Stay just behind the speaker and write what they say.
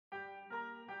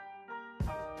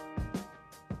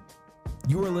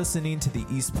You are listening to the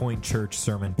East Point Church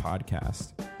Sermon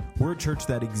Podcast. We're a church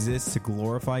that exists to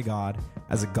glorify God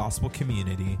as a gospel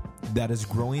community that is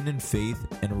growing in faith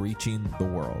and reaching the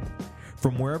world.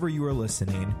 From wherever you are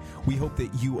listening, we hope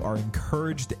that you are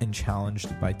encouraged and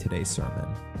challenged by today's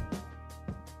sermon.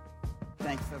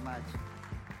 Thanks so much.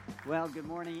 Well, good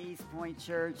morning, East Point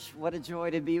Church. What a joy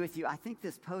to be with you. I think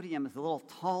this podium is a little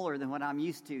taller than what I'm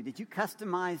used to. Did you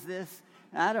customize this?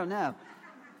 I don't know.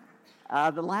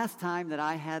 The last time that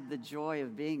I had the joy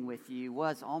of being with you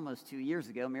was almost 2 years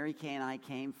ago. Mary Kay and I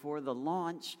came for the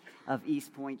launch of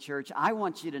East Point Church. I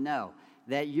want you to know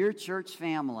that your church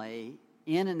family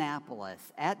in Annapolis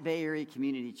at Bay Area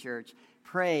Community Church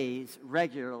prays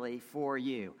regularly for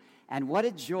you. And what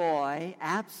a joy,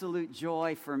 absolute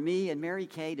joy for me and Mary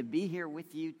Kay to be here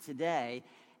with you today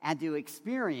and to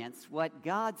experience what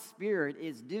God's Spirit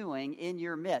is doing in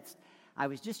your midst. I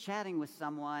was just chatting with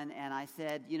someone and I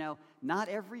said, not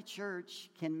every church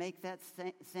can make that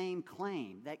same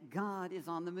claim that God is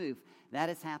on the move. That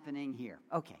is happening here.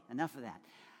 Okay, enough of that.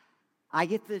 I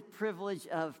get the privilege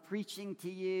of preaching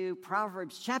to you.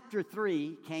 Proverbs chapter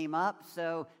 3 came up,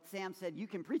 so Sam said, you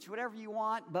can preach whatever you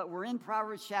want, but we're in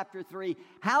Proverbs chapter 3.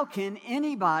 How can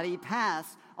anybody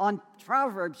pass on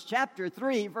Proverbs chapter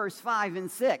 3, verse 5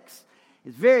 and 6?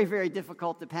 It's very, very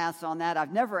difficult to pass on that.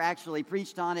 I've never actually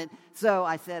preached on it, so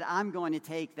I said, I'm going to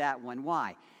take that one.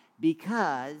 Why?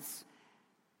 Because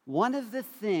one of the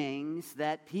things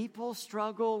that people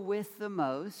struggle with the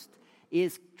most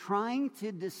is trying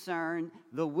to discern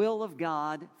the will of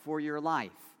God for your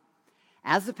life.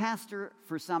 As a pastor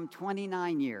for some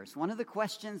 29 years, one of the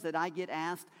questions that I get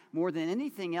asked more than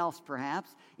anything else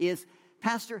perhaps is,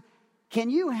 Pastor, can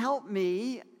you help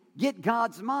me get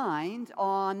God's mind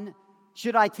on,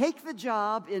 should I take the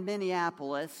job in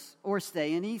Minneapolis or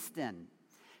stay in Easton?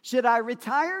 Should I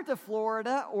retire to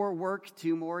Florida or work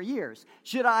 2 more years?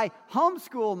 Should I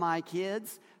homeschool my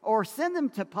kids or send them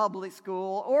to public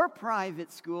school or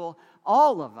private school?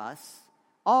 All of us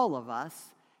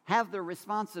have the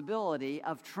responsibility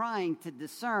of trying to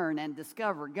discern and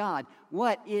discover, God,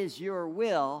 what is your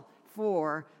will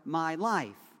for my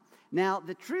life? Now,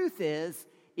 the truth is,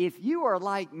 if you are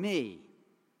like me,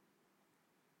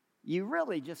 you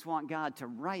really just want God to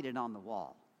write it on the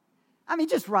wall.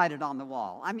 Just write it on the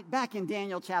wall. Back in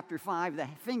Daniel chapter 5, the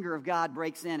finger of God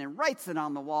breaks in and writes it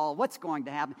on the wall. What's going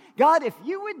to happen? God, if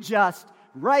you would just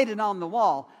write it on the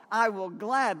wall, I will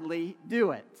gladly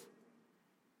do it.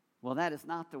 Well, that is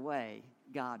not the way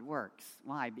God works.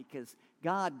 Why? Because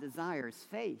God desires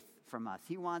faith from us.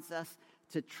 He wants us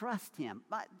to trust Him.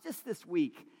 But just this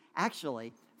week,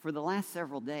 actually, for the last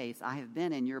several days, I have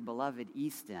been in your beloved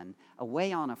Easton,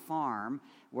 away on a farm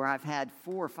where I've had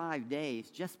 4 or 5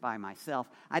 days just by myself.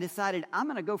 I decided I'm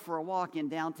going to go for a walk in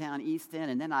downtown Easton,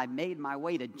 and then I made my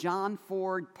way to John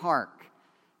Ford Park.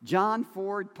 John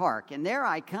Ford Park. And there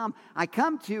I come. I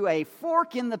come to a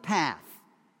fork in the path,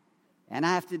 and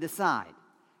I have to decide,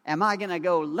 am I going to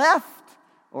go left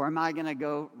or am I going to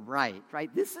go right?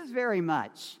 Right? This is very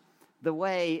much the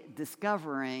way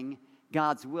discovering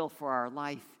God's will for our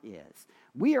life is.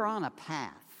 We are on a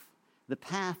path, the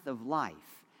path of life,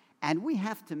 and we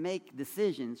have to make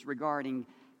decisions regarding,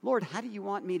 Lord, how do you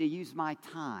want me to use my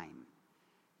time?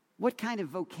 What kind of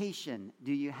vocation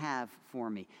do you have for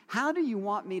me? How do you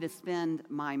want me to spend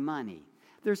my money?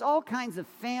 There's all kinds of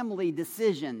family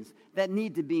decisions that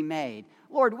need to be made.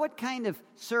 Lord, what kind of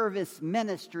service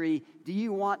ministry do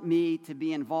you want me to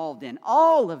be involved in?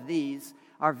 All of these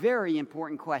are very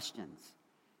important questions.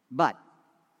 But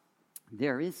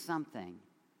there is something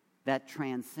that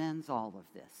transcends all of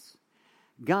this.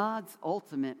 God's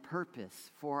ultimate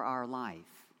purpose for our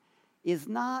life is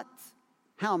not,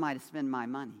 how am I to spend my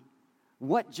money?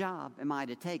 What job am I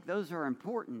to take? Those are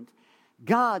important.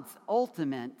 God's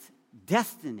ultimate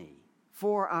destiny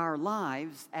for our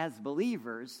lives as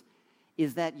believers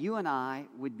is that you and I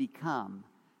would become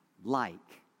like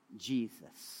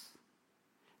Jesus.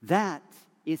 That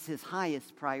is His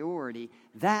highest priority.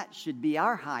 That should be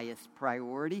our highest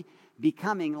priority,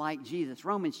 becoming like Jesus.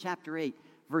 Romans chapter 8,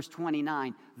 verse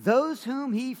 29. Those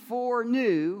whom He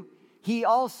foreknew, He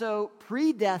also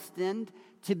predestined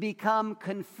to become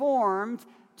conformed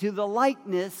to the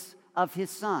likeness of His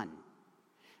Son.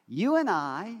 You and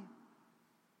I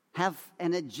have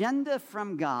an agenda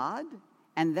from God,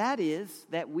 and that is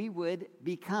that we would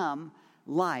become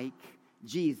like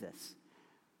Jesus.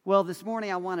 Well, this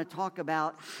morning I want to talk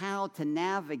about how to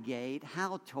navigate,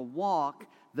 how to walk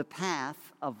the path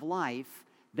of life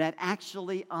that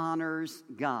actually honors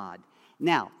God.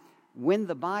 Now, when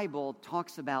the Bible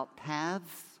talks about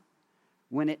paths,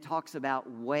 when it talks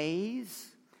about ways,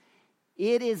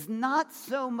 it is not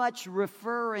so much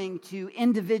referring to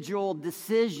individual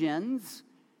decisions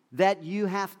that you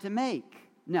have to make.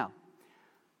 No.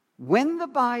 When the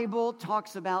Bible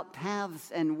talks about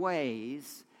paths and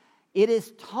ways, it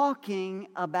is talking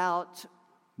about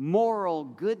moral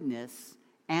goodness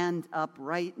and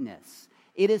uprightness.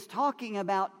 It is talking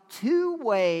about two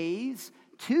ways,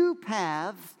 two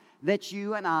paths that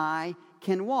you and I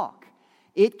can walk.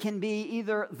 It can be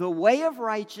either the way of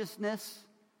righteousness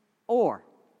or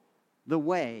the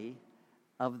way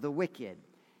of the wicked.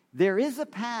 There is a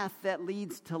path that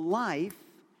leads to life,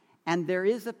 and there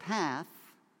is a path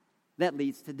that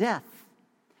leads to death.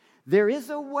 There is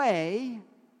a way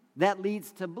that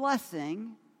leads to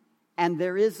blessing, and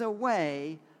there is a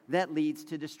way that leads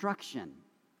to destruction.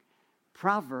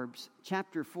 Proverbs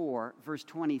chapter 4, verse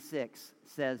 26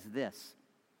 says this.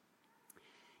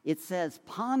 It says,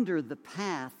 "Ponder the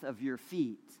path of your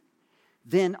feet,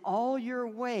 then all your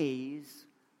ways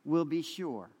will be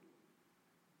sure."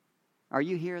 Are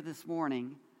you here this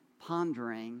morning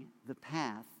pondering the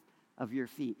path of your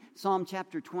feet? Psalm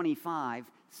chapter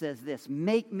 25 says this,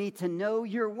 "Make me to know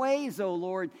your ways, O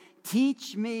Lord.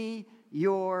 Teach me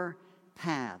your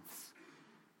paths."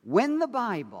 When the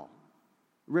Bible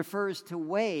refers to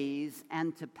ways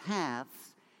and to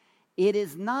paths, it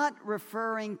is not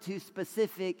referring to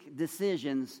specific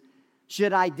decisions.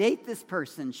 Should I date this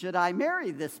person? Should I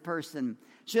marry this person?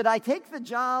 Should I take the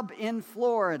job in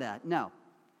Florida? No.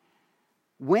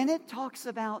 When it talks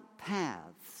about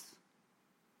paths,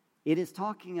 it is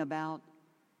talking about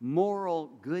moral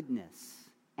goodness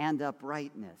and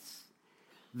uprightness.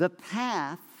 The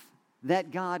path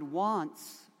that God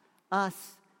wants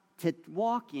us to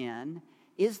walk in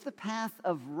is the path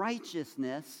of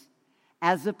righteousness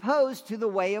as opposed to the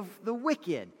way of the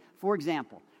wicked. For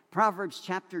example, Proverbs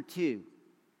chapter 2.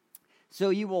 "So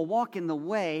you will walk in the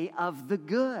way of the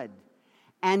good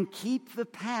and keep the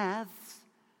paths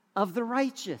of the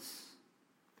righteous.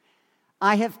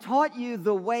 I have taught you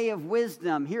the way of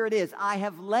wisdom." Here it is. "I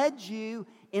have led you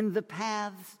in the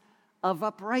paths of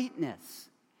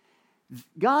uprightness."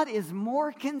 God is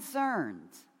more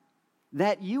concerned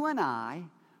that you and I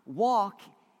walk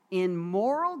in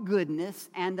moral goodness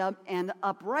and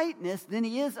uprightness than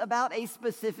he is about a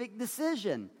specific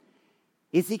decision.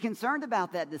 Is he concerned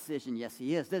about that decision? Yes,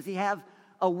 he is. Does he have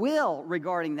a will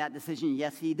regarding that decision?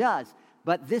 Yes, he does.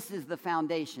 But this is the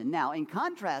foundation. Now, in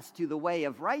contrast to the way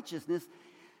of righteousness,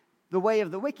 the way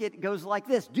of the wicked goes like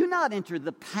this. "Do not enter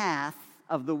the path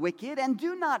of the wicked, and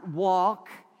do not walk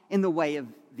in the way of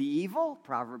the evil."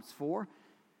 Proverbs 4.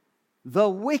 "The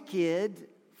wicked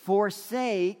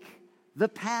forsake the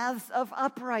paths of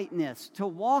uprightness, to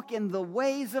walk in the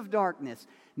ways of darkness,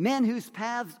 men whose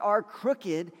paths are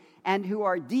crooked and who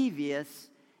are devious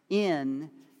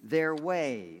in their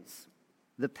ways."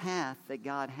 The path that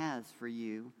God has for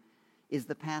you is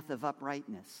the path of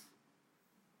uprightness.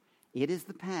 It is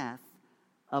the path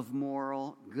of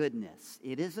moral goodness.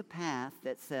 It is a path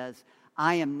that says,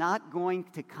 I am not going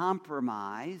to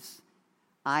compromise.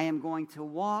 I am going to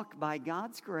walk by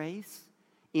God's grace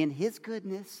in his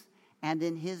goodness and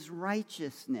in his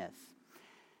righteousness.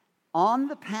 On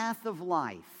the path of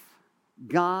life,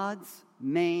 God's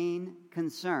main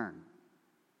concern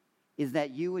is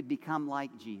that you would become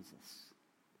like Jesus.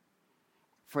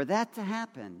 For that to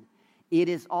happen, it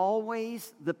is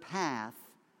always the path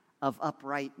of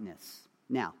uprightness.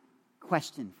 Now,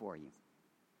 question for you.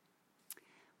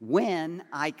 When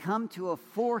I come to a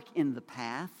fork in the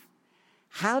path,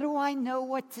 how do I know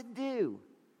what to do?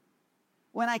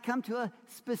 When I come to a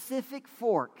specific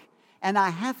fork and I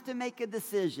have to make a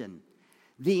decision,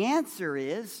 the answer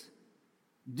is,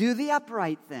 do the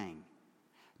upright thing.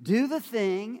 Do the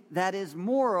thing that is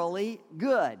morally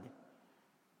good.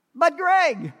 But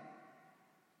Greg,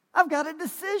 I've got a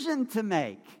decision to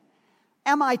make.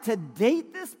 Am I to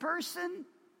date this person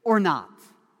or not?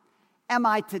 Am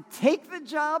I to take the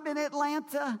job in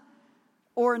Atlanta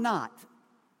or not?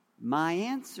 My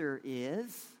answer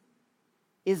is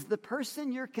the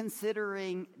person you're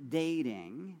considering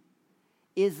dating,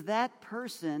 is that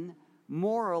person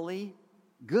morally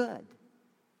good,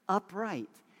 upright?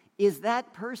 Is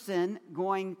that person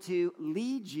going to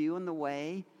lead you in the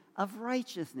way of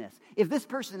righteousness? If this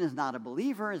person is not a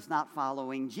believer, is not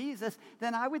following Jesus,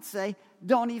 then I would say,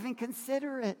 don't even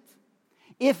consider it.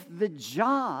 If the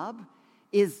job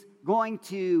is going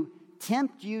to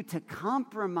tempt you to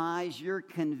compromise your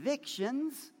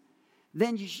convictions,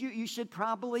 then you should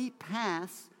probably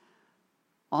pass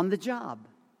on the job.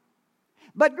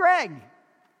 But Greg,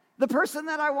 the person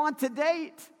that I want to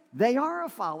date, they are a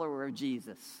follower of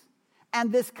Jesus.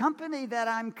 And this company that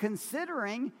I'm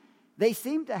considering, They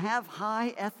seem to have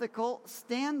high ethical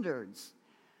standards.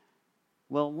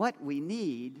 Well, what we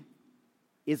need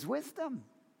is wisdom.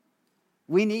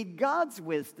 We need God's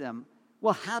wisdom.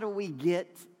 Well, how do we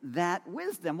get that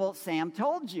wisdom? Well, Sam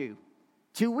told you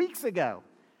 2 weeks ago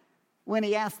when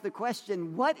he asked the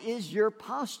question, what is your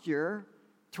posture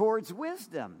towards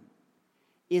wisdom?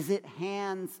 Is it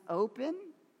hands open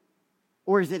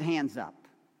or is it hands up?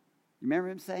 You remember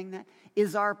him saying that?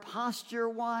 Is our posture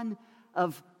one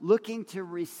of looking to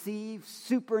receive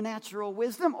supernatural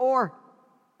wisdom, or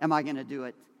am I going to do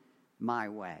it my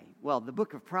way? Well, the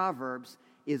book of Proverbs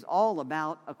is all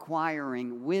about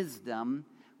acquiring wisdom.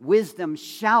 Wisdom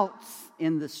shouts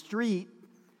in the street,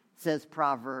 says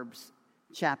Proverbs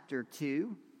chapter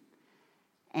 2.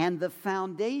 And the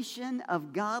foundation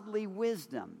of godly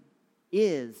wisdom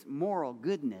is moral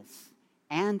goodness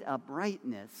and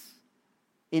uprightness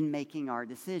in making our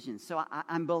decisions. So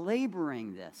I'm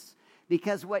belaboring this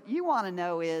because what you want to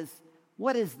know is,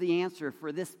 what is the answer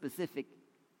for this specific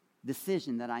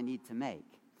decision that I need to make?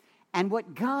 And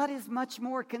what God is much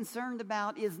more concerned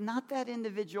about is not that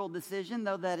individual decision,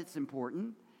 though that it's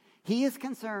important. He is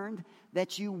concerned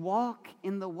that you walk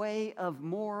in the way of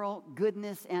moral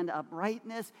goodness and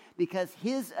uprightness, because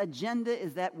his agenda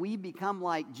is that we become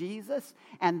like Jesus,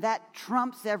 and that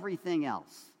trumps everything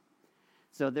else.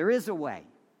 So there is a way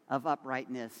of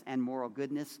uprightness and moral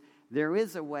goodness. There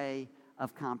is a way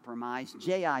of compromise.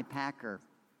 J.I. Packer,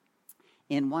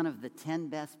 in one of the 10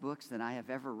 best books that I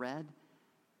have ever read,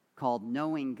 called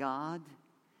Knowing God,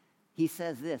 he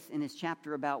says this in his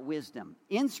chapter about wisdom.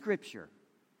 In Scripture,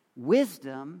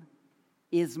 wisdom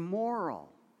is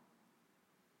moral.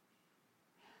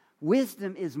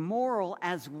 Wisdom is moral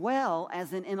as well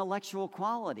as an intellectual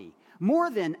quality. More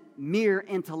than mere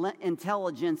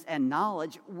intelligence and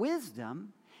knowledge,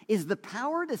 wisdom is the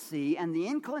power to see and the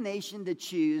inclination to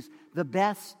choose the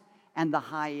best and the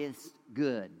highest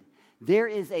good. There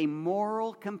is a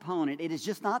moral component. It is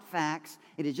just not facts.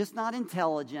 It is just not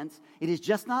intelligence. It is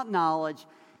just not knowledge.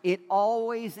 It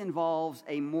always involves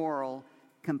a moral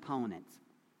component.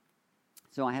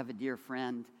 So I have a dear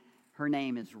friend. Her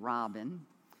name is Robin.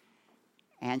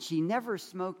 And she never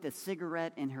smoked a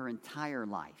cigarette in her entire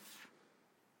life.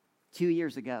 2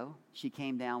 years ago, she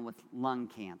came down with lung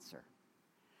cancer.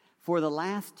 For the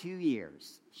last 2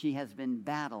 years, she has been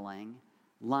battling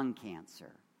lung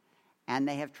cancer. And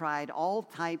they have tried all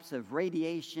types of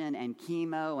radiation and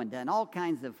chemo and done all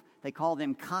kinds of, they call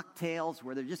them cocktails,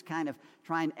 where they're just kind of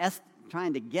trying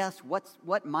to guess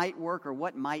what might work or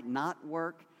what might not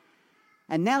work.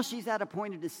 And now she's at a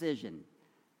point of decision.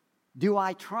 Do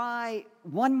I try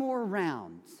one more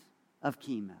round of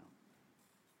chemo?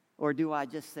 Or do I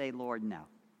just say, Lord, no?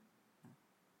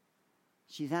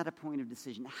 She's at a point of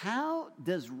decision. How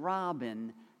does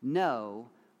Robin know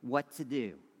what to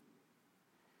do?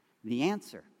 The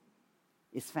answer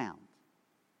is found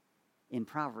in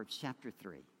Proverbs chapter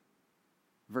 3,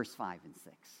 verse 5 and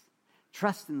 6.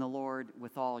 Trust in the Lord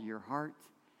with all your heart.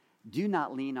 Do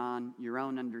not lean on your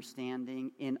own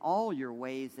understanding. In all your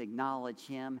ways acknowledge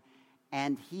him,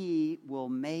 and he will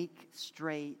make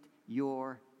straight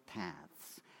your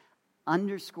paths.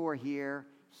 Underscore here,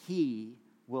 he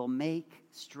will make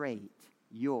straight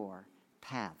your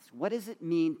paths. What does it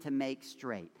mean to make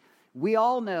straight? We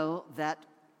all know that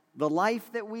the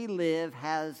life that we live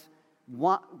has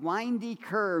windy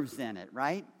curves in it,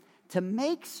 right? To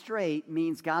make straight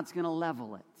means God's going to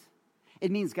level it.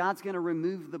 It means God's going to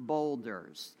remove the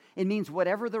boulders. It means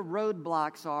whatever the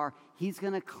roadblocks are, he's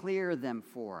going to clear them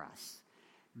for us.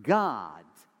 God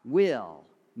will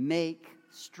make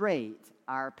straight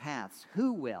our paths.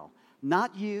 Who will?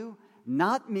 Not you,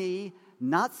 not me,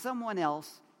 not someone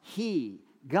else. He,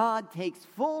 God, takes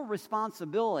full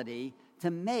responsibility to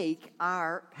make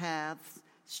our paths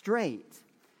straight.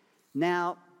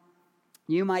 Now,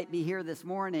 you might be here this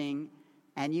morning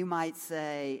and you might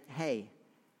say, hey,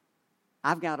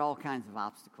 I've got all kinds of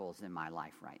obstacles in my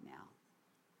life right now.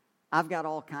 I've got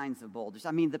all kinds of boulders.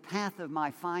 I mean, the path of my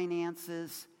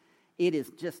finances, it is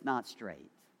just not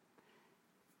straight.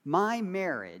 My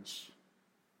marriage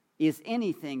is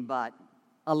anything but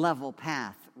a level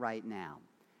path right now.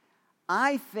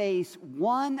 I face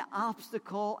one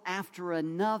obstacle after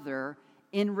another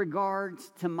in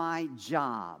regards to my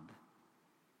job.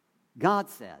 God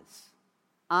says,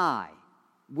 I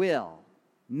will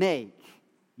make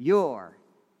your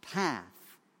path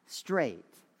straight.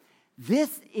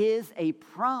 This is a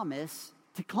promise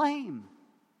to claim.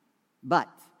 But,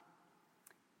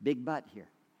 big but here,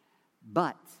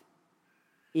 but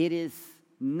it is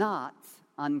not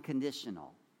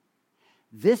unconditional.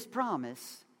 This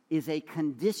promise is a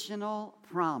conditional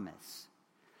promise.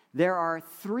 There are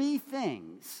 3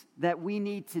 things that we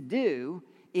need to do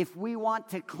if we want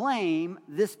to claim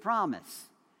this promise.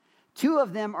 2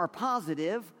 of them are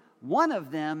positive. 1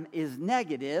 of them is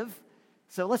negative.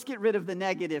 So let's get rid of the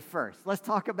negative first. Let's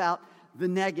talk about the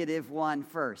negative one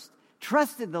first.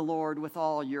 Trust in the Lord with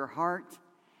all your heart,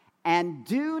 and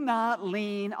do not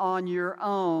lean on your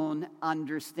own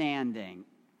understanding.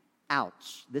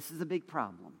 Ouch, this is a big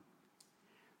problem.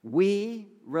 We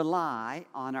rely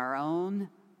on our own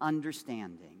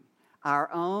understanding,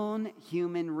 our own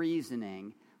human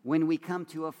reasoning when we come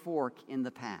to a fork in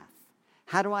the path.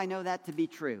 How do I know that to be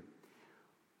true?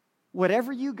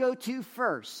 Whatever you go to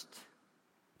first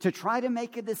to try to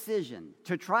make a decision,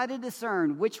 to try to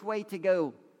discern which way to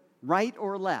go, right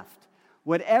or left,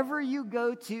 whatever you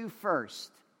go to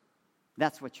first,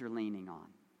 that's what you're leaning on.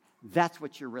 That's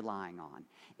what you're relying on.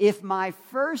 If my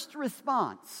first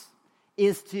response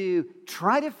is to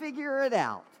try to figure it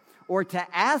out, or to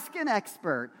ask an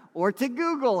expert, or to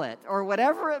Google it, or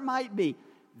whatever it might be,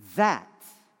 that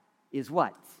is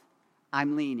what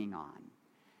I'm leaning on.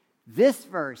 This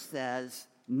verse says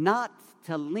not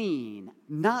to lean,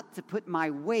 not to put my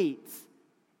weight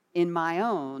in my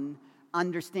own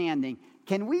understanding.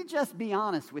 Can we just be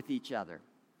honest with each other?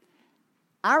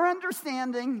 Our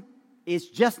understanding is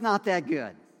just not that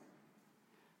good.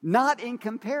 Not in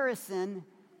comparison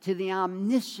to the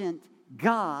omniscient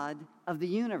God of the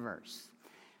universe.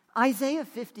 Isaiah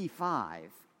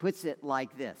 55 puts it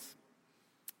like this.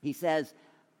 He says,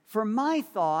 "For my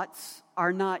thoughts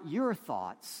are not your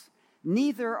thoughts,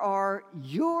 neither are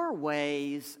your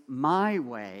ways my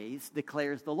ways,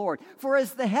 declares the Lord. For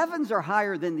as the heavens are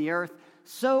higher than the earth,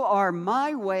 so are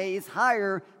my ways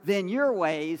higher than your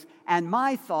ways, and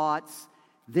my thoughts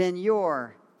than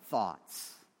your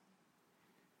thoughts."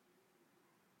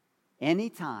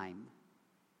 Anytime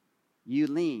you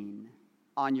lean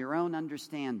on your own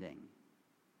understanding,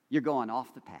 you're going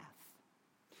off the path.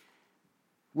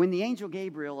 When the angel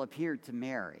Gabriel appeared to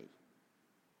Mary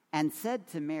and said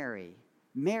to Mary,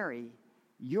 "Mary,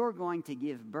 you're going to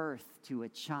give birth to a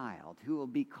child who will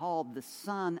be called the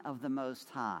Son of the Most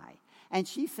High." And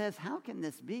she says, "How can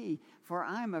this be? For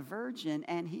I'm a virgin."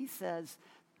 And he says,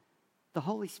 "The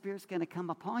Holy Spirit's going to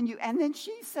come upon you." And then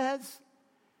she says,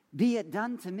 "Be it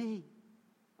done to me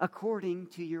according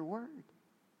to your word."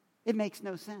 It makes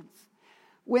no sense.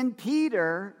 When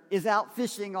Peter is out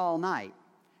fishing all night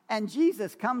and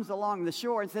Jesus comes along the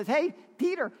shore and says, "Hey,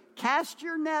 Peter, cast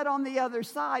your net on the other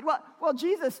side." Well,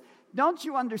 Jesus, don't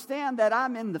you understand that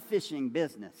I'm in the fishing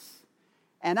business?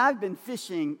 And I've been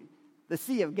fishing the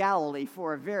Sea of Galilee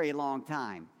for a very long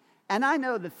time. And I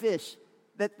know the fish,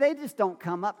 that they just don't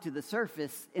come up to the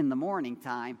surface in the morning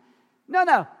time.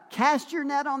 No, cast your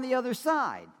net on the other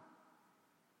side.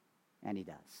 And he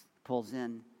does. Pulls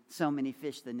in so many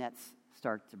fish, the nets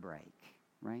start to break,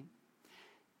 right?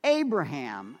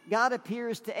 Abraham, God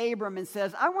appears to Abram and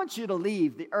says, "I want you to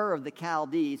leave the Ur of the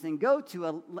Chaldees and go to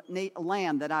a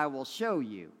land that I will show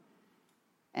you."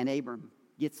 And Abram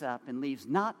gets up and leaves,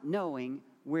 not knowing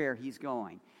where he's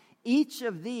going. Each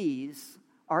of these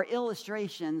are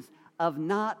illustrations of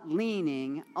not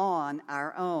leaning on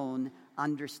our own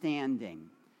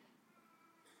understanding.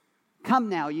 "Come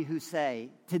now, you who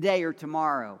say, today or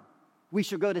tomorrow, we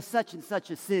shall go to such and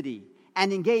such a city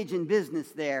and engage in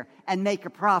business there and make a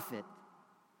profit.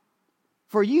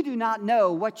 For you do not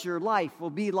know what your life will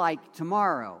be like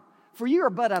tomorrow. For you are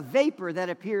but a vapor that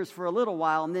appears for a little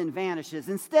while and then vanishes.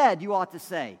 Instead, you ought to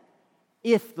say,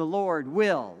 if the Lord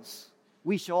wills,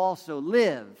 we shall also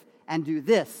live and do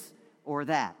this or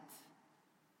that."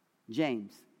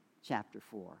 James chapter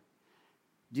 4.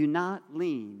 Do not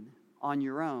lean on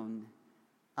your own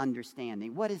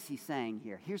understanding. What is he saying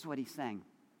here? Here's what he's saying.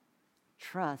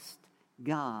 Trust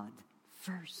God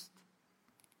first.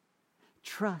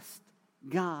 Trust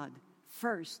God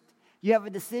first. You have a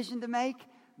decision to make?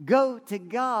 Go to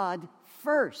God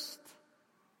first.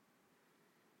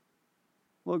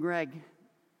 Well, Greg,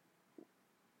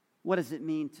 what does it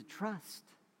mean to trust?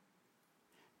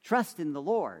 Trust in the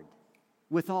Lord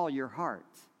with all your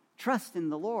heart. Trust in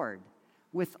the Lord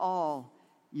with all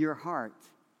your heart.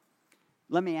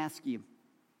 Let me ask you,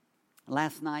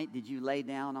 last night, did you lay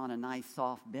down on a nice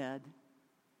soft bed?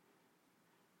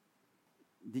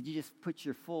 Did you just put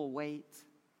your full weight,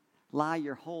 lie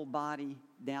your whole body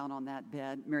down on that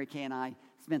bed? Mary Kay and I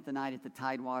spent the night at the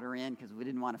Tidewater Inn because we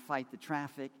didn't want to fight the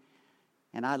traffic.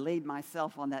 And I laid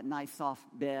myself on that nice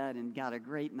soft bed and got a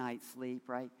great night's sleep,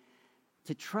 right?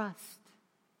 To trust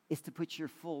is to put your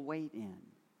full weight in,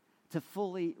 to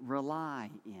fully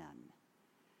rely in.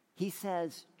 He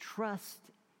says, trust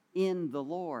in the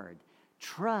Lord.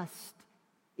 Trust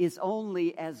is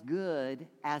only as good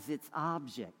as its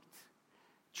object.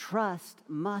 Trust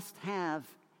must have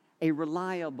a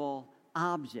reliable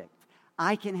object.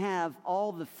 I can have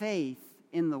all the faith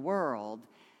in the world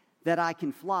that I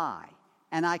can fly,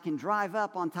 and I can drive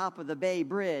up on top of the Bay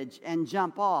Bridge and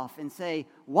jump off and say,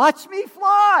 "Watch me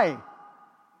fly!"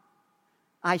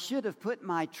 I should have put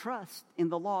my trust in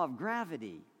the law of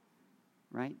gravity,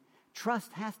 right?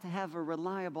 Trust has to have a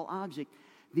reliable object.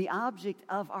 The object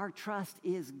of our trust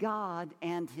is God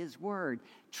and His Word.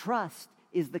 Trust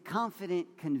is the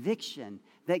confident conviction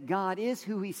that God is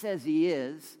who He says He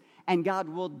is, and God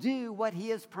will do what He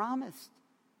has promised.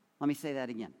 Let me say that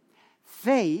again.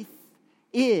 Faith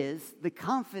is the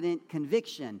confident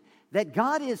conviction that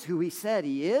God is who He said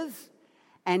He is,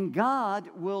 and God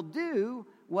will do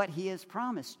what He has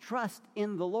promised. Trust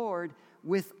in the Lord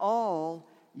with all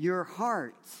your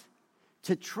heart.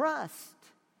 To trust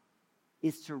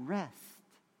is to rest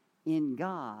in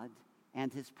God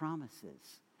and His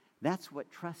promises. That's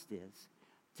what trust is.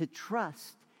 To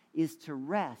trust is to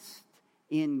rest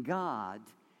in God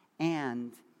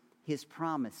and His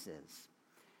promises.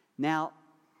 Now,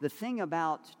 the thing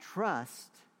about trust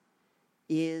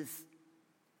is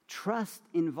trust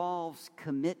involves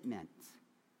commitment.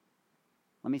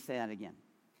 Let me say that again.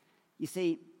 You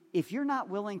see, if you're not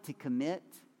willing to commit,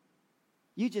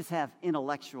 you just have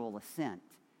intellectual assent.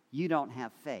 You don't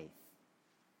have faith.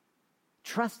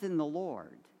 Trust in the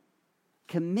Lord.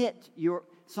 Commit your,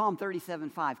 Psalm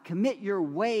 37:5, commit your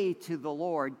way to the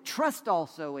Lord. Trust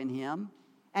also in Him,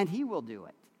 and He will do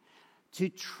it. To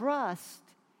trust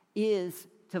is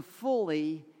to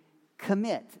fully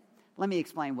commit. Let me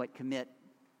explain what commit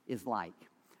is like.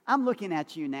 I'm looking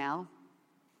at you now,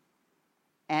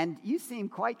 and you seem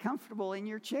quite comfortable in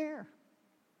your chair.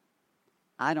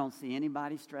 I don't see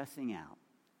anybody stressing out.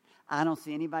 I don't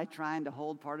see anybody trying to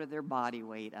hold part of their body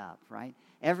weight up, right?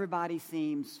 Everybody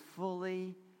seems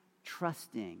fully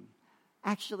trusting.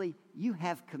 Actually, you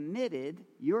have committed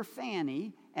your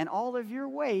fanny and all of your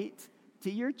weight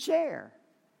to your chair.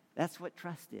 That's what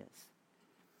trust is.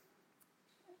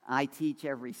 I teach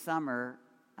every summer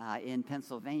in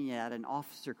Pennsylvania at an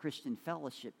officer Christian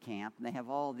fellowship camp, and they have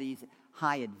all these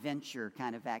high adventure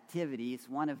kind of activities.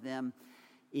 One of them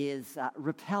is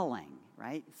rappelling,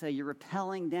 right? So you're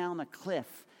rappelling down a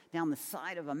cliff, down the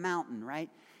side of a mountain, right?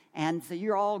 And so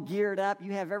you're all geared up,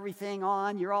 you have everything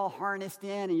on, you're all harnessed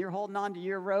in, and you're holding on to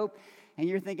your rope, and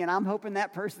you're thinking, I'm hoping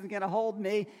that person's going to hold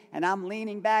me, and I'm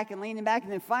leaning back, and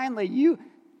then finally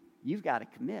you've got to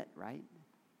commit, right?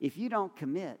 If you don't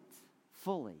commit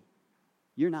fully,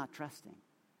 you're not trusting.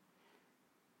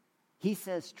 He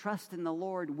says, trust in the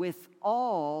Lord with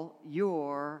all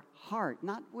your heart,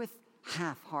 not with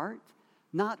half heart,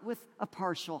 not with a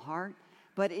partial heart,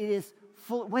 but it is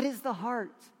full. What is the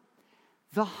heart?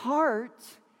 The heart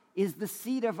is the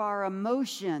seat of our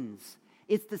emotions.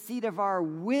 It's the seat of our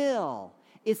will.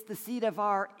 It's the seat of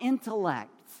our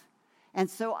intellect. And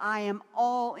so I am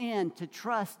all in. To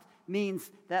trust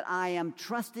means that I am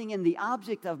trusting in the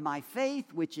object of my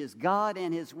faith, which is God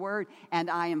and His Word, and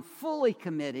I am fully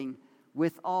committing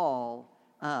with all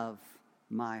of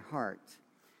my heart.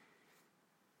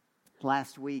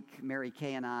 Last week, Mary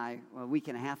Kay and I, a week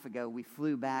and a half ago, we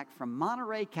flew back from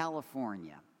Monterey,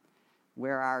 California,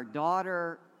 where our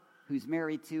daughter, who's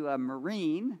married to a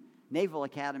Marine, Naval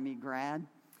Academy grad,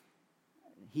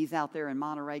 he's out there in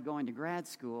Monterey going to grad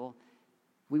school.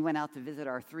 We went out to visit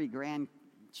our 3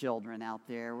 grandchildren out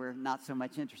there. We're not so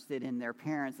much interested in their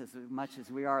parents as much as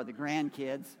we are the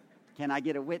grandkids. Can I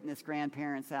get a witness,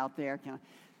 grandparents out there?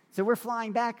 So we're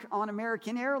flying back on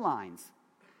American Airlines.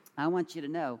 I want you to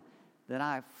know that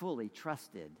I fully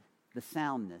trusted the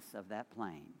soundness of that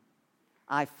plane.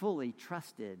 I fully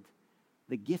trusted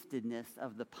the giftedness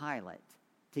of the pilot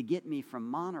to get me from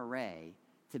Monterey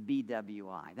to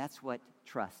BWI. That's what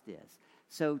trust is.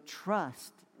 So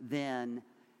trust then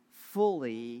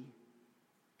fully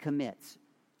commits.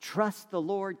 Trust the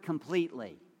Lord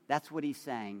completely. That's what he's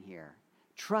saying here.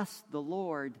 Trust the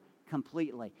Lord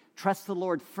completely. Trust the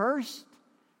Lord first.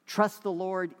 Trust the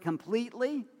Lord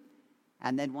completely.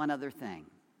 And then one other thing,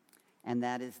 and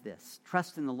that is this.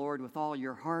 Trust in the Lord with all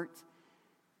your heart.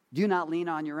 Do not lean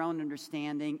on your own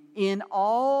understanding. In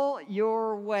all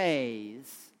your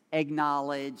ways,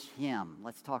 acknowledge Him.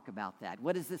 Let's talk about that.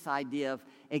 What does this idea of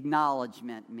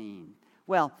acknowledgement mean?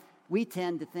 Well, we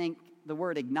tend to think the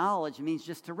word acknowledge means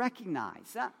just to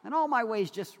recognize. In all my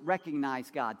ways, just recognize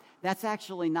God. That's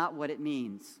actually not what it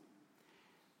means.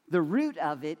 The root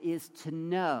of it is to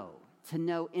know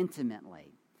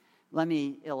intimately. Let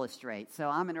me illustrate. So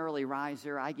I'm an early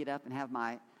riser. I get up and have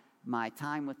my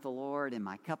time with the Lord and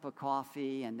my cup of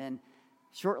coffee, and then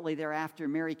Shortly thereafter,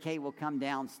 Mary Kay will come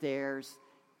downstairs,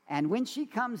 and when she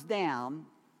comes down,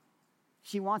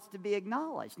 she wants to be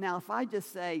acknowledged. Now, if I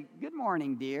just say, "Good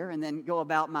morning, dear," and then go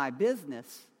about my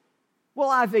business, well,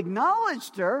 I've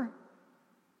acknowledged her.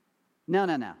 No,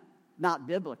 not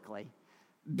biblically.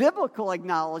 Biblical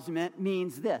acknowledgement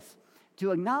means this.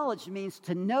 To acknowledge means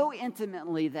to know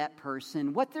intimately that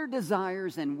person, what their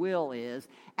desires and will is,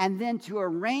 and then to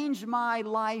arrange my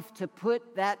life to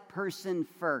put that person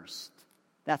first.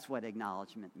 That's what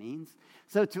acknowledgement means.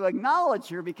 So to acknowledge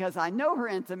her because I know her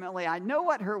intimately, I know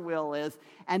what her will is,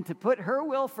 and to put her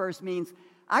will first means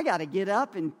I got to get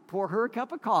up and pour her a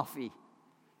cup of coffee.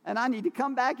 And I need to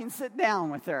come back and sit down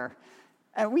with her.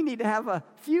 And we need to have a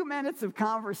few minutes of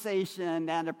conversation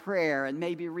and a prayer and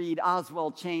maybe read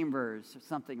Oswald Chambers or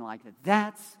something like that.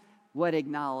 That's what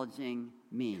acknowledging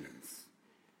means.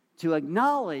 To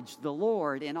acknowledge the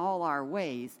Lord in all our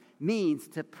ways means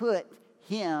to put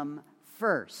Him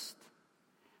first.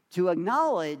 To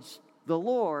acknowledge the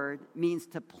Lord means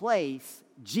to place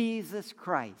Jesus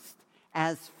Christ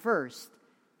as first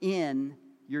in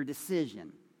your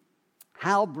decision.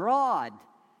 How broad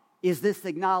is this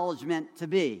acknowledgement to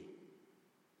be?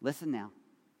 Listen now.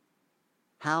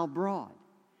 How broad?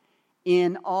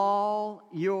 In all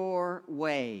your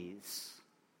ways.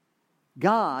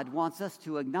 God wants us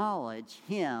to acknowledge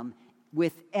Him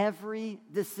with every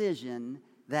decision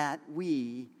that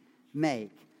we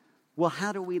make. Well,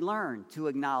 how do we learn to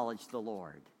acknowledge the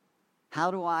Lord?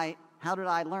 How did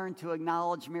I learn to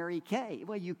acknowledge Mary Kay?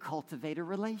 Well, you cultivate a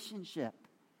relationship.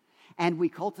 And we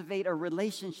cultivate a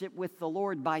relationship with the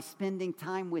Lord by spending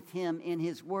time with Him in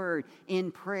His Word,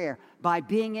 in prayer, by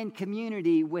being in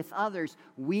community with others.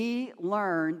 We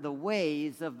learn the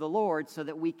ways of the Lord so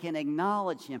that we can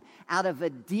acknowledge Him. Out of a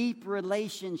deep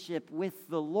relationship with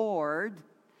the Lord,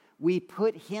 we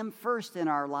put Him first in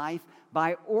our life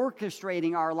by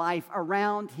orchestrating our life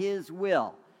around His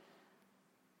will.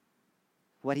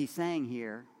 What He's saying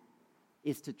here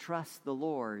is to trust the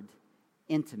Lord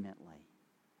intimately.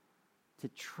 To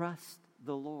trust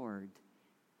the Lord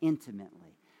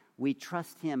intimately. We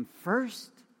trust Him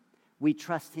first. We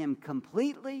trust Him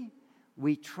completely.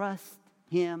 We trust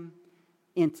Him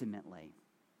intimately.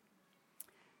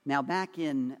 Now, back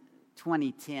in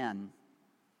 2010,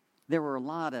 there were a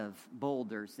lot of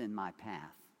boulders in my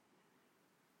path.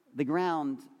 The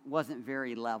ground wasn't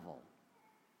very level.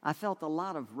 I felt a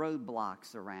lot of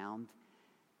roadblocks around.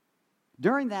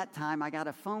 During that time, I got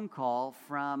a phone call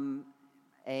from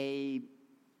a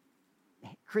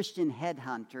Christian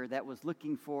headhunter that was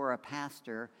looking for a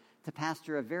pastor to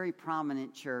pastor a very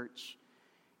prominent church.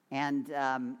 And,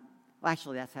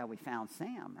 actually, that's how we found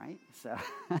Sam, right?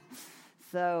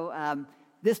 So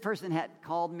this person had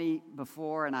called me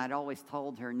before, and I'd always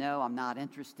told her, no, I'm not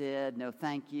interested, no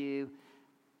thank you.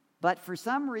 But for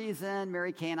some reason,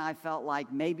 Mary Kay and I felt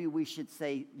like maybe we should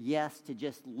say yes to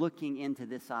just looking into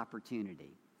this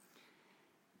opportunity.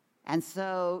 And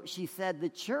so she said, the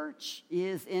church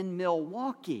is in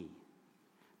Milwaukee.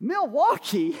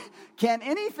 Milwaukee? Can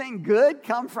anything good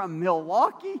come from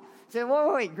Milwaukee? I said,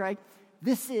 wait, Greg.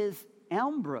 This is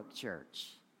Elmbrook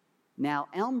Church. Now,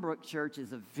 Elmbrook Church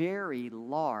is a very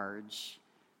large,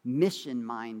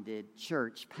 mission-minded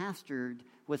church.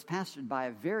 Was pastored by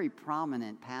a very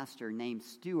prominent pastor named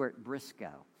Stuart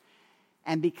Briscoe.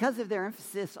 And because of their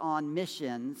emphasis on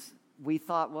missions, we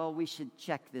thought, well, we should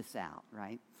check this out,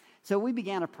 right? So we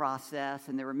began a process,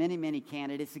 and there were many, many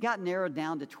candidates. It got narrowed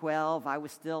down to 12. I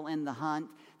was still in the hunt.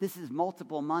 This is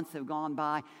multiple months have gone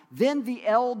by. Then the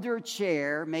elder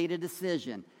chair made a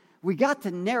decision. We got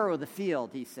to narrow the field,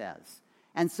 he says.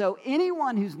 And so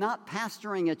anyone who's not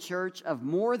pastoring a church of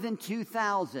more than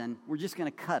 2,000, we're just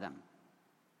going to cut them.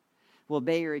 Well,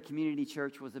 Bay Area Community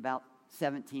Church was about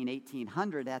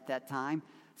 1,800 at that time.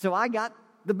 So I got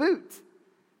the boot.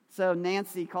 So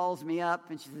Nancy calls me up,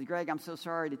 and she says, Greg, I'm so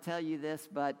sorry to tell you this,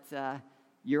 but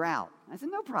you're out. I said,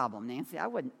 no problem, Nancy.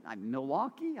 I'm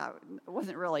Milwaukee. I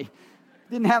wasn't really,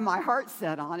 didn't have my heart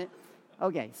set on it.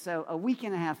 Okay, so a week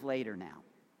and a half later now,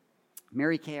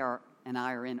 Mary Kay and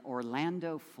I are in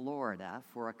Orlando, Florida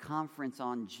for a conference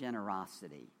on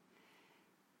generosity.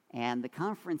 And the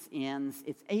conference ends,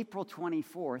 it's April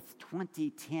 24th,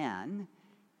 2010,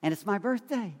 and it's my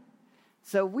birthday.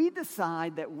 So we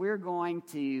decide that we're going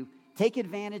to take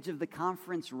advantage of the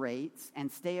conference rates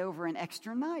and stay over an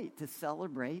extra night to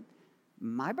celebrate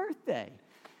my birthday.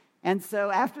 And so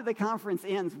after the conference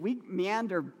ends, we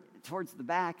meander towards the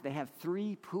back. They have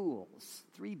 3 pools,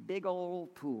 3 big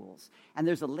old pools. And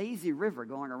there's a lazy river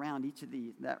going around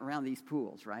around these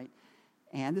pools, right?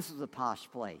 And this was a posh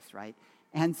place, right?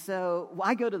 And so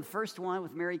I go to the first one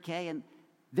with Mary Kay, and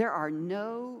there are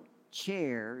no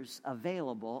chairs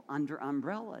available under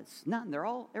umbrellas. None.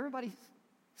 Everybody's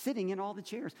sitting in all the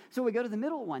chairs. So we go to the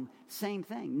middle one, same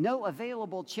thing. No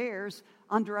available chairs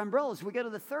under umbrellas. We go to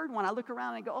the third one. I look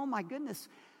around and go, oh my goodness.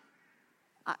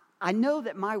 I know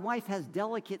that my wife has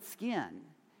delicate skin.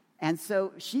 And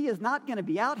so she is not going to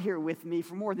be out here with me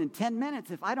for more than 10 minutes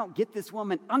if I don't get this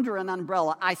woman under an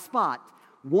umbrella. I spot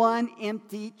one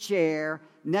empty chair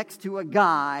next to a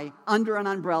guy under an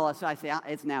umbrella. So I say,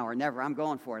 it's now or never. I'm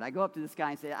going for it. I go up to this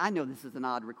guy and say, I know this is an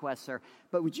odd request, sir,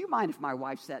 but would you mind if my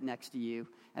wife sat next to you?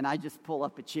 And I just pull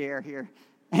up a chair here.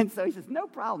 And so he says, no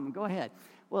problem. Go ahead.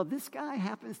 Well, this guy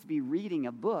happens to be reading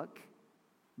a book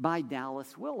by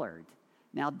Dallas Willard.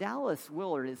 Now, Dallas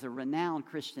Willard is a renowned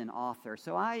Christian author.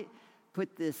 So I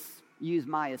use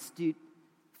my astute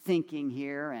thinking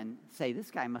here and say,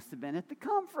 this guy must have been at the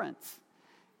conference.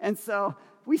 And so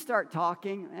we start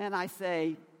talking, and I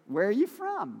say, where are you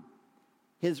from?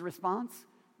 His response,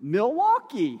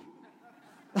 Milwaukee.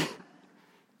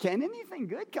 Can anything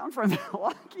good come from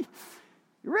Milwaukee?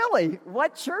 Really?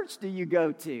 What church do you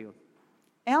go to?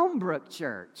 Elmbrook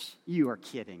Church. You are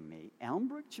kidding me.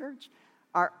 Elmbrook Church?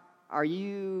 Are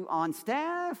you on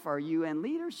staff? Are you in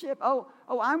leadership? Oh,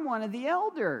 I'm one of the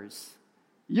elders.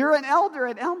 You're an elder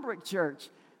at Elmbrook Church.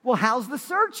 Well, how's the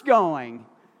search going?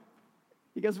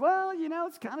 He goes, well,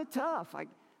 it's kind of tough.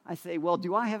 I say, well,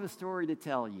 do I have a story to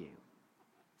tell you?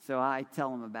 So I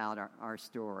tell him about our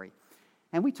story.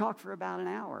 And we talk for about an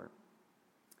hour.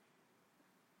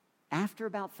 After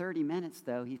about 30 minutes,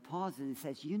 though, he pauses and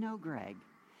says, Greg,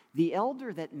 the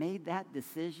elder that made that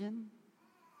decision,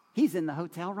 he's in the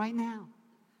hotel right now.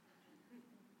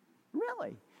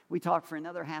 Really? We talked for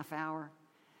another half hour.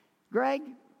 Greg,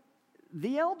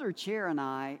 the elder chair and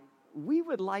I, we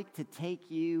would like to take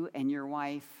you and your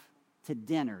wife to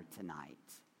dinner tonight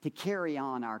to carry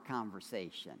on our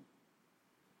conversation.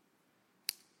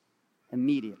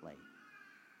 Immediately,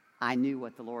 I knew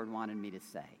what the Lord wanted me to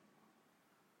say.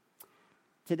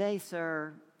 Today,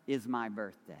 sir, is my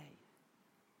birthday.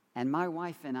 And my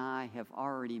wife and I have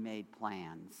already made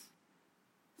plans,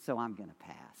 so I'm going to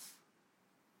pass.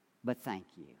 But thank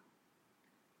you.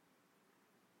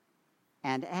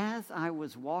 And as I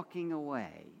was walking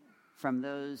away from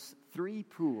those 3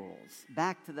 pools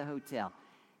back to the hotel,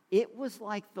 it was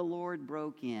like the Lord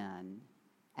broke in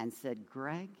and said,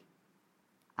 Greg,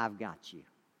 I've got you.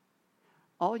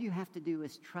 All you have to do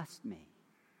is trust me.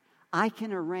 I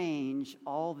can arrange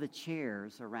all the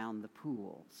chairs around the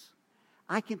pools.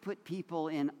 I can put people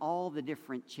in all the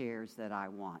different chairs that I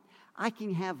want. I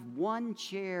can have one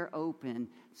chair open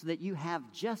so that you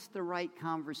have just the right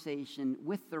conversation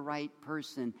with the right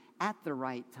person at the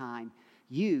right time.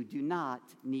 You do not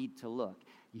need to look.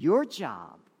 Your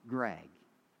job, Greg,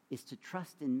 is to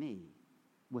trust in me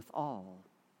with all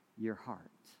your heart.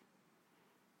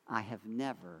 I have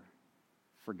never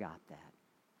forgot that.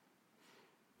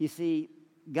 You see,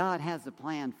 God has a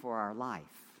plan for our life.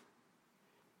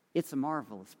 It's a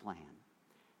marvelous plan.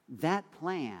 That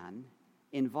plan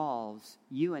involves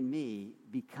you and me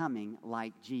becoming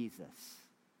like Jesus.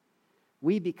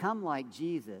 We become like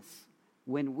Jesus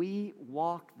when we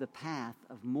walk the path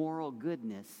of moral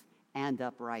goodness and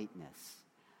uprightness.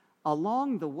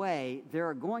 Along the way, there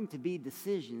are going to be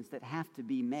decisions that have to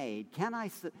be made. Can I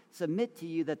submit to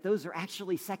you that those are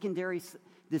actually secondary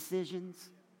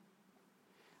decisions?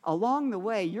 Along the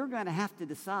way, you're going to have to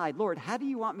decide, Lord, how do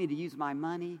you want me to use my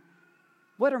money?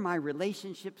 What are my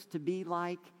relationships to be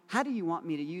like? How do you want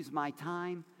me to use my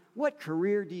time? What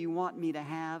career do you want me to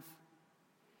have?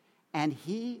 And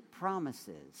He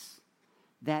promises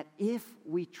that if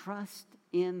we trust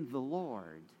in the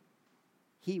Lord,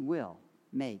 He will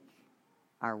make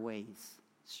our ways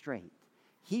straight.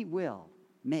 He will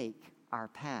make our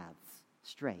paths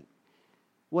straight.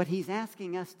 What He's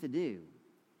asking us to do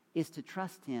is to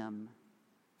trust Him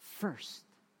first,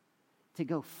 to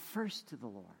go first to the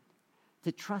Lord,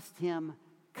 to trust Him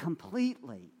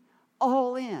completely,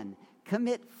 all in,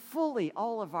 commit fully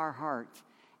all of our heart,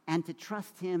 and to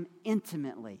trust Him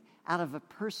intimately, out of a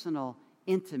personal,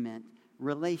 intimate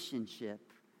relationship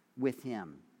with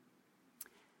Him.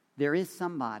 There is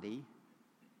somebody,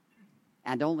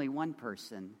 and only one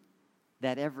person,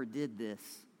 that ever did this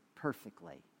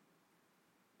perfectly.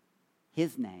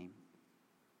 His name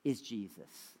is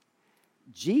Jesus.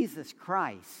 Jesus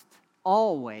Christ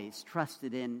always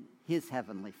trusted in His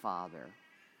Heavenly Father.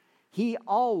 He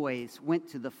always went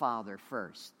to the Father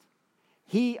first.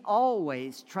 He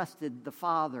always trusted the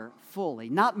Father fully.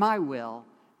 Not my will,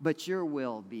 but your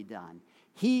will be done.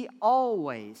 He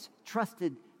always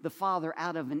trusted the Father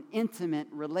out of an intimate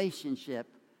relationship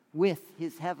with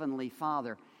His Heavenly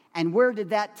Father. And where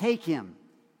did that take Him?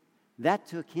 that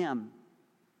took him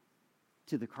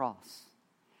to the cross.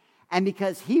 And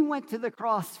because he went to the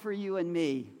cross for you and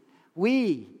me,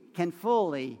 we can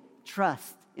fully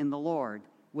trust in the Lord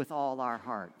with all our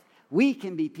heart. We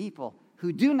can be people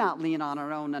who do not lean on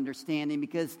our own understanding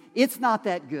because it's not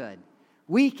that good.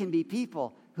 We can be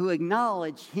people who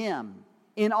acknowledge him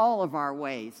in all of our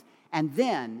ways. And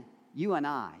then you and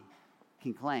I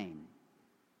can claim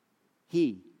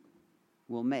he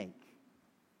will make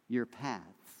your paths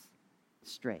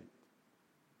straight.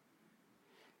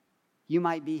 You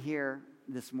might be here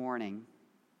this morning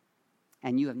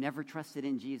and you have never trusted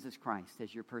in Jesus Christ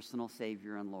as your personal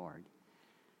Savior and Lord.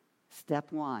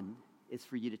 Step one is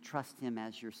for you to trust him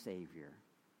as your Savior.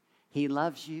 He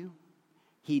loves you.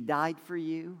 He died for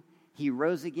you. He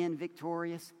rose again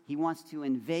victorious. He wants to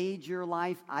invade your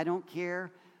life. I don't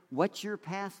care what your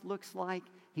past looks like.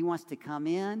 He wants to come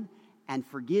in and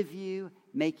forgive you,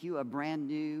 make you a brand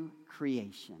new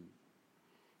creation.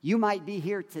 You might be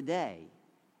here today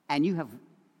and you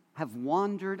have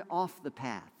wandered off the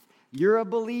path. You're a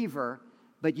believer,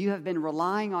 but you have been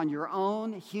relying on your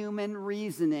own human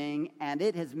reasoning, and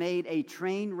it has made a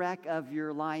train wreck of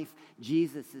your life.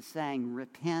 Jesus is saying,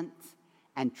 repent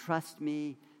and trust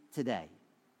me today.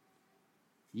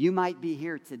 You might be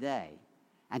here today,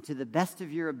 and to the best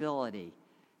of your ability,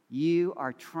 you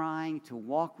are trying to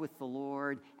walk with the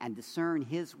Lord and discern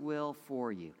his will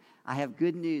for you. I have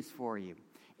good news for you.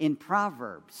 In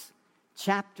Proverbs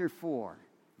chapter 4,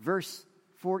 verse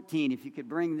 14, if you could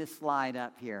bring this slide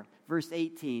up here, verse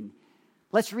 18.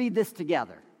 Let's read this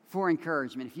together for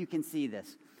encouragement, if you can see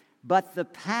this. But the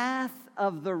path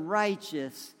of the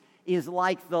righteous is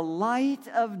like the light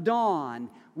of dawn,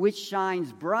 which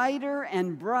shines brighter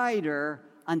and brighter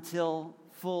until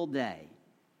full day.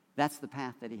 That's the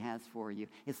path that he has for you.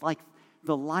 It's like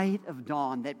the light of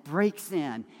dawn that breaks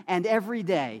in, and every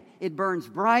day it burns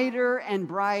brighter and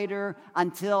brighter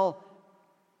until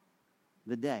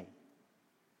the day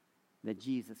that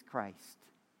Jesus Christ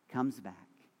comes back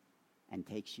and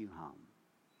takes you home.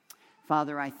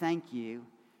 Father, I thank you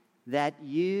that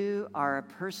you are a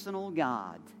personal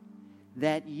God,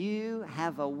 that you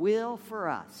have a will for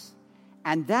us,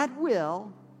 and that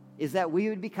will is that we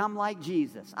would become like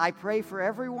Jesus. I pray for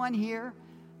everyone here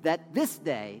that this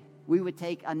day we would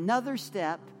take another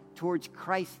step towards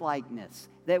Christ-likeness,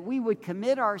 that we would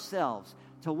commit ourselves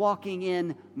to walking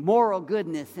in moral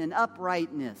goodness and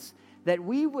uprightness, that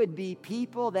we would be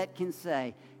people that can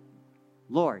say,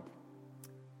 Lord,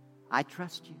 I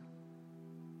trust you.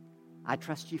 I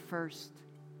trust you first.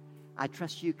 I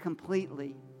trust you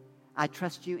completely. I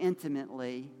trust you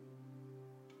intimately.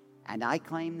 And I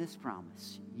claim this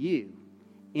promise. You,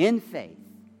 in faith,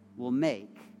 will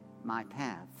make my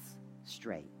paths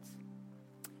straight.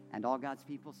 And all God's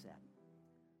people said,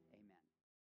 amen.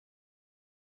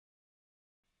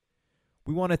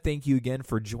 We want to thank you again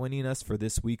for joining us for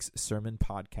this week's sermon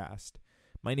podcast.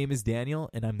 My name is Daniel,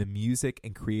 and I'm the music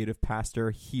and creative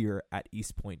pastor here at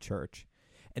East Point Church.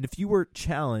 And if you were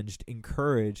challenged,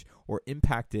 encouraged, or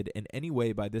impacted in any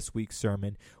way by this week's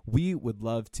sermon, we would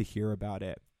love to hear about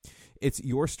it. It's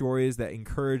your stories that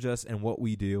encourage us in what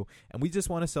we do, and we just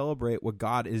want to celebrate what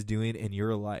God is doing in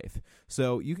your life.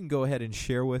 So you can go ahead and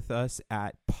share with us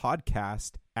at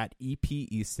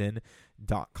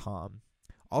podcast@epeaston.com.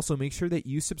 Also, make sure that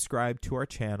you subscribe to our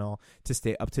channel to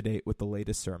stay up to date with the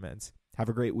latest sermons. Have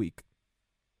a great week.